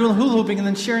women are doing hula hooping and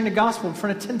then sharing the gospel in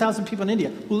front of 10,000 people in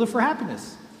India. Hula for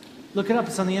Happiness. Look it up.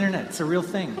 It's on the internet. It's a real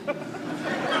thing.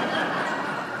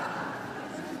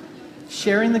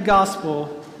 Sharing the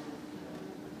gospel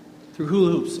through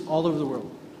hula hoops all over the world.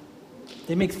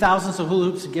 They make thousands of hula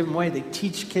hoops and give them away. They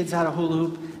teach kids how to hula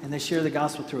hoop, and they share the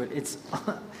gospel through it.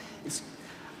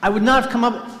 I would not have come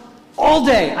up all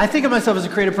day. I think of myself as a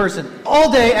creative person.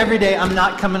 All day, every day, I'm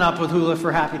not coming up with Hula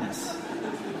for Happiness.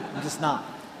 I'm just not.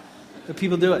 But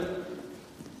people do it.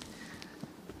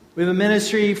 We have a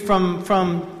ministry from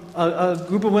a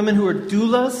group of women who are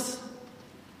doulas,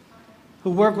 who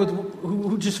work with,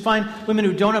 who just find women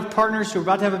who don't have partners, who are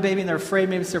about to have a baby and they're afraid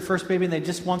maybe it's their first baby and they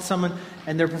just want someone,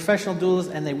 and they're professional doulas,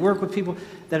 and they work with people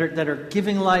that are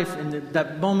giving life in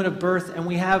that moment of birth. And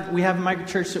we have a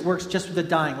microchurch that works just with the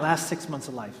dying, last 6 months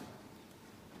of life,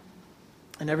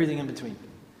 and everything in between.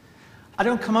 I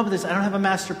don't come up with this. I don't have a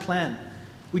master plan.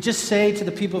 We just say to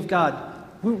the people of God,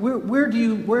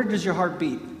 where does your heart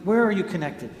beat? Where are you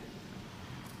connected?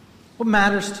 What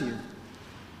matters to you?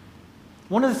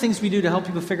 One of the things we do to help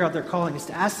people figure out their calling is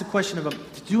to ask the question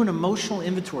to do an emotional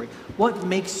inventory. What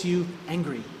makes you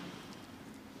angry?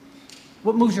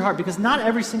 What moves your heart? Because not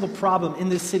every single problem in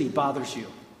this city bothers you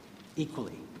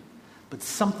equally, but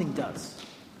something does.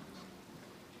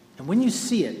 And when you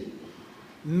see it,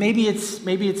 maybe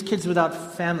it's kids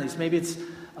without families, maybe it's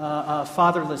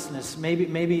fatherlessness,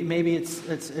 maybe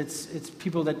it's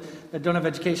people that don't have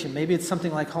education, maybe it's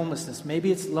something like homelessness,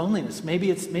 maybe it's loneliness,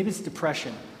 maybe it's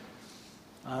depression.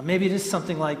 Maybe it is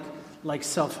something like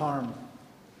self-harm.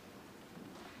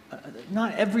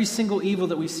 Not every single evil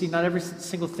that we see, not every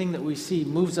single thing that we see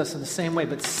moves us in the same way,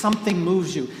 but something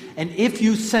moves you. And if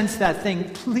you sense that thing,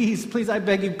 please, please, I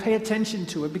beg you, pay attention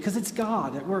to it, because it's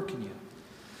God at work in you.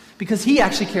 Because He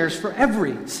actually cares for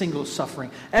every single suffering,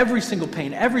 every single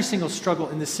pain, every single struggle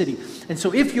in the city. And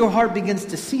so if your heart begins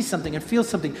to see something and feel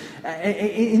something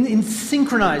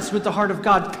synchronized with the heart of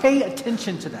God, pay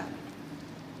attention to that.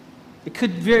 It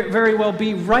could very well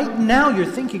be right now you're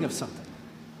thinking of something.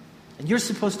 And you're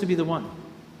supposed to be the one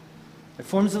that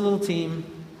forms a little team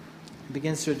and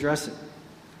begins to address it.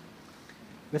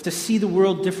 We have to see the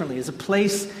world differently as a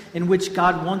place in which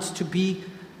God wants to be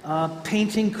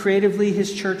painting creatively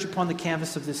His church upon the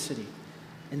canvas of this city,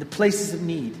 in the places of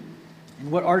need,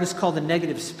 in what artists call the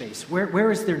negative space.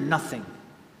 Where is there nothing?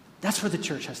 That's where the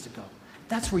church has to go.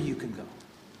 That's where you can go.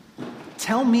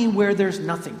 Tell me where there's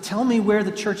nothing. Tell me where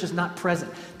the church is not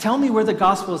present. Tell me where the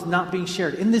gospel is not being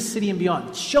shared in this city and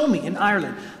beyond. Show me in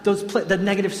Ireland the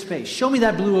negative space. Show me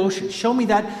that blue ocean. Show me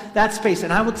that space.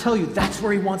 And I will tell you, that's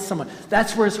where He wants someone.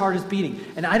 That's where His heart is beating.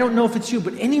 And I don't know if it's you,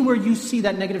 but anywhere you see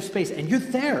that negative space and you're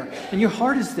there and your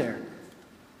heart is there,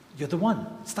 you're the one.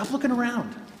 Stop looking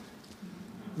around.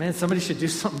 Man, somebody should do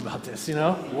something about this, you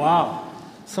know? Wow.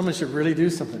 Someone should really do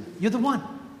something. You're the one.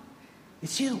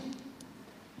 It's you.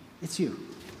 It's you.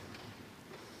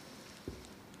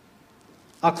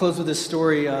 I'll close with this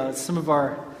story. Some of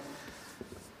our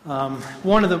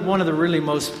one of the really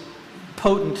most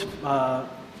potent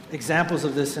examples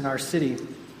of this in our city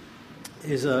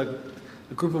is a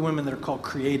group of women that are called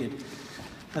Created,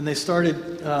 and they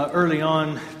started early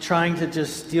on trying to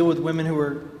just deal with women who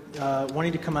were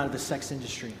wanting to come out of the sex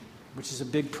industry, which is a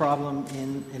big problem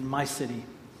in my city.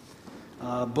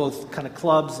 Both kind of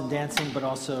clubs and dancing, but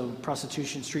also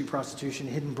prostitution, street prostitution,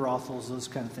 hidden brothels, those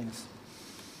kind of things.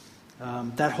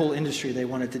 That whole industry, they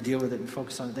wanted to deal with it and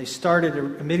focus on it. They started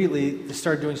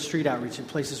doing street outreach in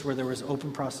places where there was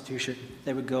open prostitution.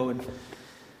 They would go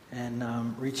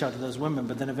and reach out to those women.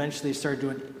 But then eventually they started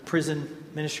doing prison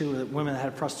ministry with women that had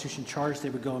a prostitution charge.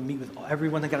 They would go and meet with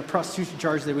everyone that got a prostitution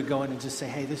charge. They would go in and just say,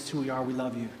 hey, this is who we are. We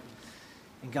love you.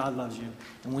 And God loves you.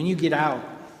 And when you get out,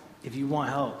 if you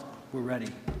want help, we're ready.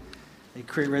 They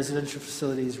create residential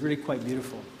facilities, really quite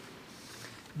beautiful.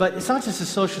 But it's not just a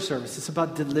social service. It's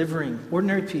about delivering,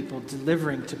 ordinary people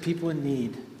delivering to people in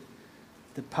need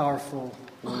the powerful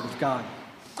Word of God.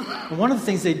 And one of the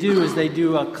things they do is they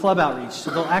do a club outreach. So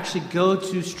they'll actually go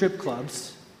to strip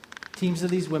clubs. Teams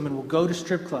of these women will go to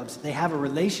strip clubs. They have a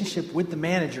relationship with the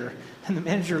manager, and the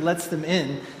manager lets them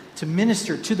in to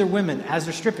minister to their women as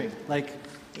they're stripping. Like,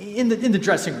 in the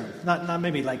dressing room, not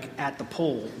maybe like at the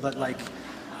pole, but like,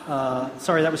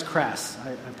 sorry, that was crass.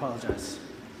 I apologize.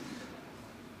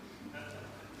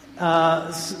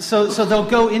 So they'll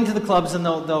go into the clubs and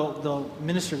they'll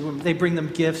minister to them. They bring them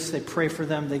gifts. They pray for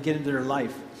them. They get into their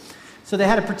life. So they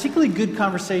had a particularly good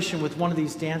conversation with one of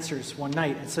these dancers one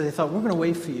night, and so they thought, we're going to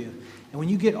wait for you, and when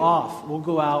you get off, we'll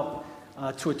go out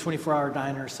to a 24-hour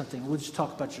diner or something. We'll just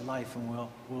talk about your life, and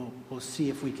we'll see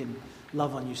if we can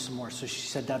love on you some more. So she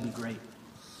said, that'd be great.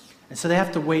 And so they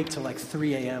have to wait till like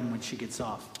 3 a.m. when she gets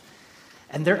off.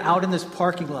 And they're out in this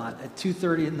parking lot at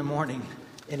 2:30 in the morning,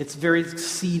 and it's a very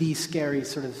seedy, scary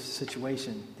sort of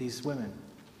situation, these women.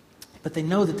 But they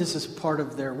know that this is part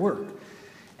of their work.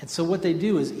 And so what they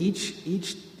do is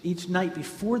each night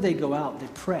before they go out, they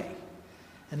pray.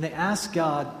 And they ask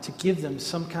God to give them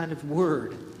some kind of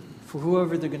word for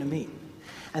whoever they're going to meet.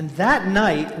 And that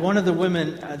night, one of the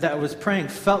women that was praying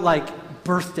felt like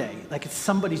birthday, like it's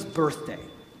somebody's birthday.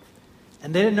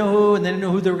 And they didn't know who, and they didn't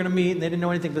know who they were going to meet, and they didn't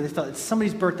know anything, but they thought it's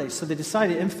somebody's birthday. So they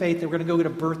decided in faith they were going to go get a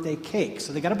birthday cake.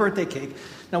 So they got a birthday cake.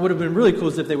 Now, what would have been really cool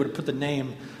is if they would have put the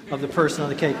name of the person on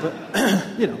the cake, but,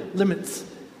 limits.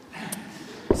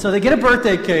 So they get a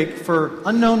birthday cake for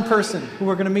unknown person who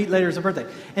we're going to meet later as a birthday.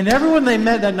 And everyone they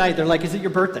met that night, they're like, is it your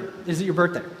birthday? Is it your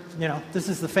birthday? This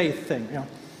is the faith thing,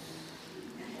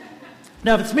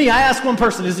 Now, if it's me, I ask one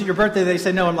person, is it your birthday? They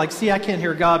say no. I'm like, see, I can't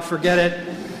hear God. Forget it.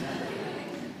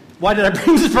 Why did I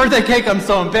bring this birthday cake? I'm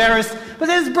so embarrassed. But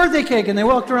there's a birthday cake, and they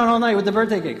walked around all night with the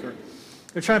birthday cake.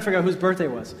 They're trying to figure out whose birthday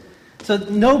it was. So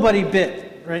nobody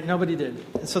bit, right? Nobody did.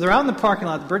 And so they're out in the parking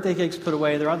lot. The birthday cake's put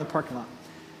away. They're out in the parking lot.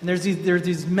 And there's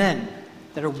these men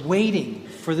that are waiting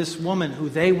for this woman who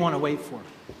they want to wait for.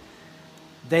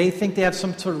 They think they have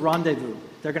some sort of rendezvous.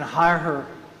 They're going to hire her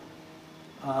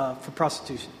for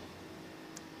prostitution.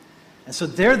 And so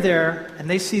they're there, and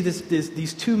they see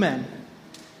these two men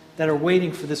that are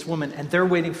waiting for this woman, and they're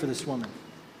waiting for this woman.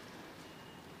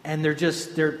 And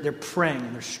they're praying,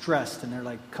 and they're stressed, and they're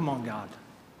like, come on, God.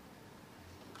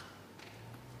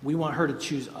 We want her to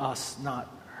choose us,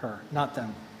 not her, not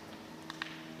them.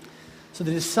 So So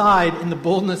they decide, in the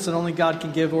boldness that only God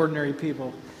can give ordinary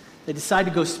people, they decide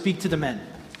to go speak to the men.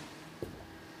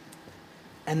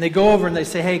 And they go over and they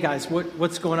say, hey guys,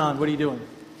 what's going on? What are you doing?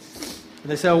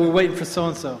 And they say, oh, we're waiting for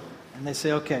so-and-so. And they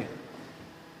say, okay.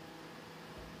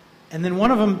 And then one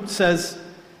of them says,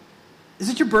 is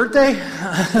it your birthday?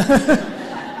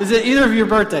 Is it either of your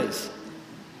birthdays?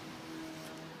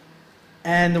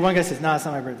 And the one guy says, no, it's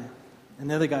not my birthday. And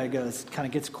the other guy kind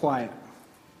of gets quiet.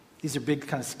 These are big,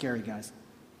 kind of scary guys.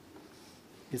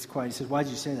 Gets quiet. He says, why'd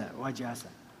you say that? Why'd you ask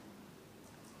that?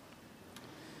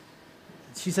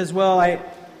 She says, well,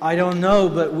 I don't know,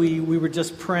 but we were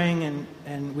just praying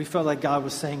and we felt like God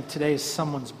was saying today is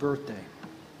someone's birthday.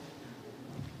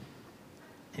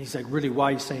 And he's like, really, why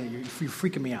are you saying it? You're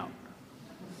freaking me out.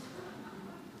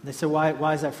 And they said,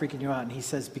 why is that freaking you out? And he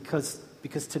says, because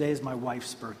today is my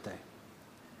wife's birthday.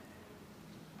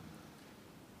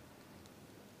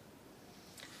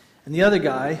 And the other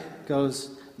guy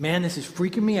goes, man, this is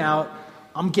freaking me out.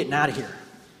 I'm getting out of here.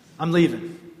 I'm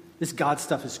leaving. This God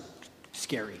stuff is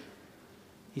scary.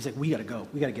 He's like, we got to go.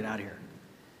 We got to get out of here.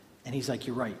 And he's like,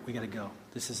 you're right. We got to go.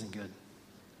 This isn't good.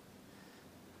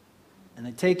 And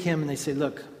they take him and they say,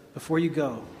 look, before you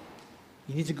go,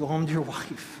 you need to go home to your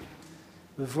wife.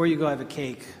 Before you go, I have a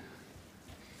cake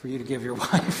for you to give your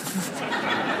wife.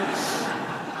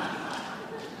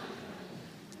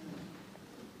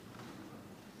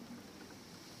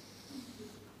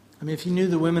 I mean, if you knew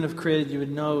the women of Crid, you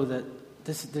would know that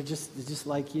they're just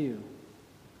like you.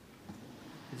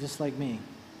 They're just like me.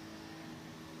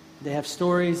 They have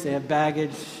stories, they have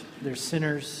baggage, they're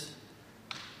sinners,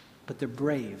 but they're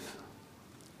brave.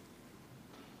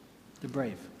 They're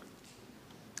brave.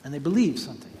 And they believe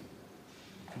something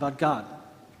about God,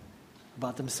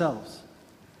 about themselves,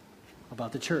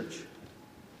 about the church.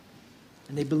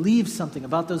 And they believe something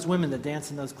about those women that dance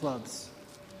in those clubs.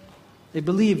 They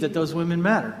believe that those women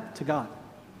matter to God.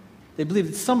 They believe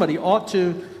that somebody ought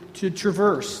to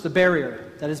traverse the barrier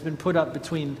that has been put up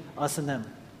between us and them.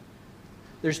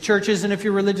 There's churches, and if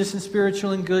you're religious and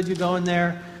spiritual and good, you go in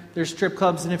there. There's strip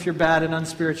clubs, and if you're bad and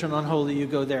unspiritual and unholy, you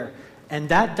go there. And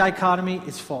that dichotomy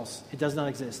is false. It does not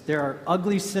exist. There are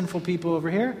ugly, sinful people over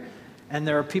here, and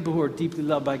there are people who are deeply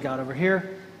loved by God over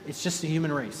here. It's just the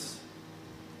human race.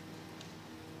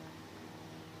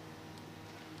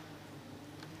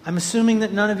 I'm assuming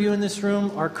that none of you in this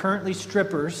room are currently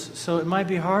strippers, so it might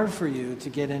be hard for you to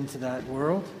get into that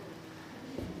world.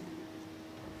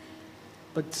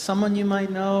 But someone you might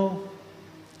know,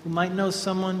 who might know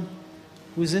someone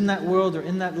who's in that world or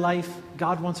in that life,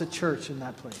 God wants a church in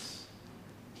that place.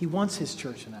 He wants His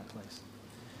church in that place.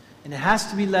 And it has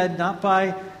to be led not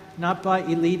by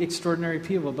elite, extraordinary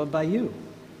people, but by you.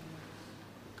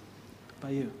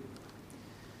 By you.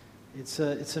 It's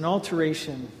an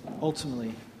alteration,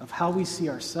 ultimately, of how we see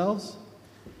ourselves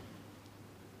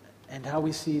and how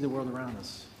we see the world around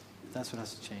us. That's what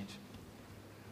has to change.